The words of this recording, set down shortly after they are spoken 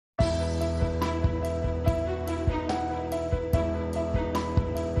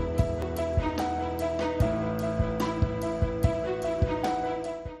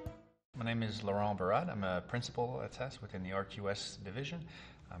is Laurent Birade. I'm a principal at CES within the ARC-US division.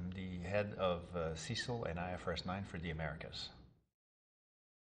 I'm the head of CECL and IFRS9 for the Americas.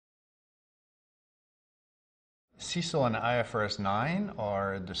 CECL and IFRS9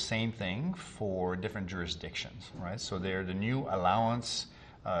 are the same thing for different jurisdictions, right? So they're the new allowance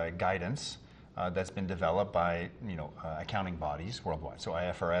guidance that's been developed by accounting bodies worldwide. So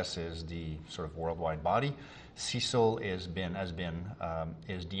IFRS is the sort of worldwide body. CECL is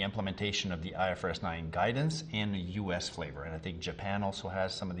the implementation of the IFRS9 guidance in the U.S. flavor, and I think Japan also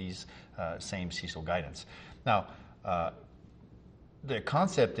has some of these same CECL guidance. Now, the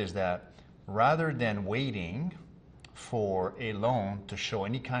concept is that rather than waiting for a loan to show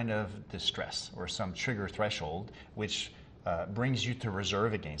any kind of distress or some trigger threshold, which brings you to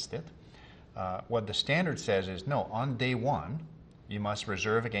reserve against it, what the standard says is, no, on day one, you must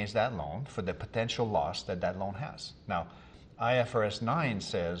reserve against that loan for the potential loss that that loan has. Now, IFRS 9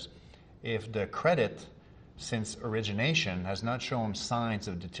 says if the credit since origination has not shown signs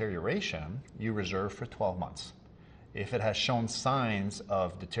of deterioration, you reserve for 12 months. If it has shown signs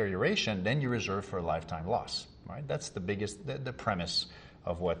of deterioration, then you reserve for a lifetime loss. Right? That's the premise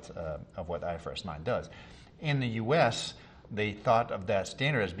of what IFRS 9 does. In the U.S., they thought of that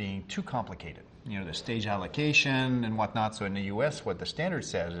standard as being too complicated. The stage allocation and whatnot. So in the U.S., what the standard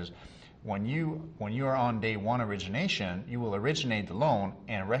says is when you are on day one origination, you will originate the loan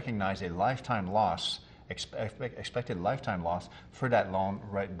and recognize a lifetime loss, expected lifetime loss for that loan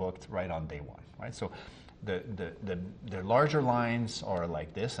booked right on day one. Right? So the larger lines are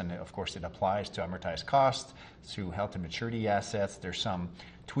like this, and of course it applies to amortized cost, to held to maturity assets. There's some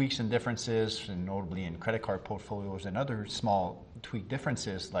tweaks and differences, and notably in credit card portfolios and other small tweak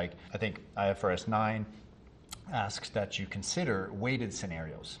differences. Like I think IFRS 9 asks that you consider weighted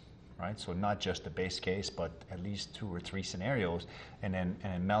scenarios, right? So not just the base case, but at least 2 or 3 scenarios, and then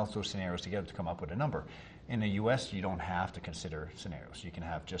melds those scenarios together to come up with a number. In the U.S., you don't have to consider scenarios. You can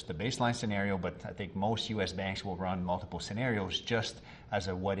have just the baseline scenario, but I think most U.S. banks will run multiple scenarios just as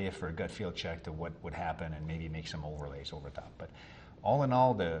a what if or a gut feel check to what would happen and maybe make some overlays over top. But all in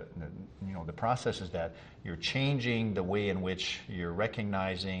all, the process is that you're changing the way in which you're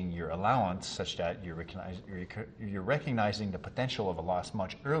recognizing your allowance such that you're recognizing the potential of a loss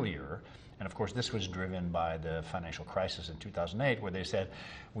much earlier. And of course, this was driven by the financial crisis in 2008, where they said,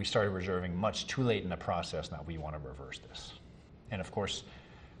 we started reserving much too late in the process, now we want to reverse this. And of course,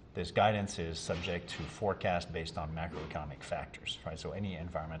 this guidance is subject to forecast based on macroeconomic factors, right? So any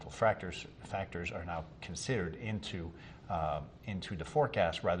environmental factors are now considered into the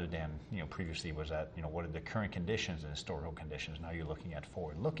forecast rather than, previously was at, what are the current conditions and historical conditions. Now you're looking at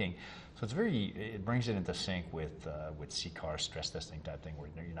forward looking. So it brings it into sync with CCAR stress testing type thing, where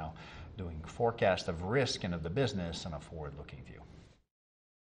you're now doing forecast of risk and of the business on a forward looking view.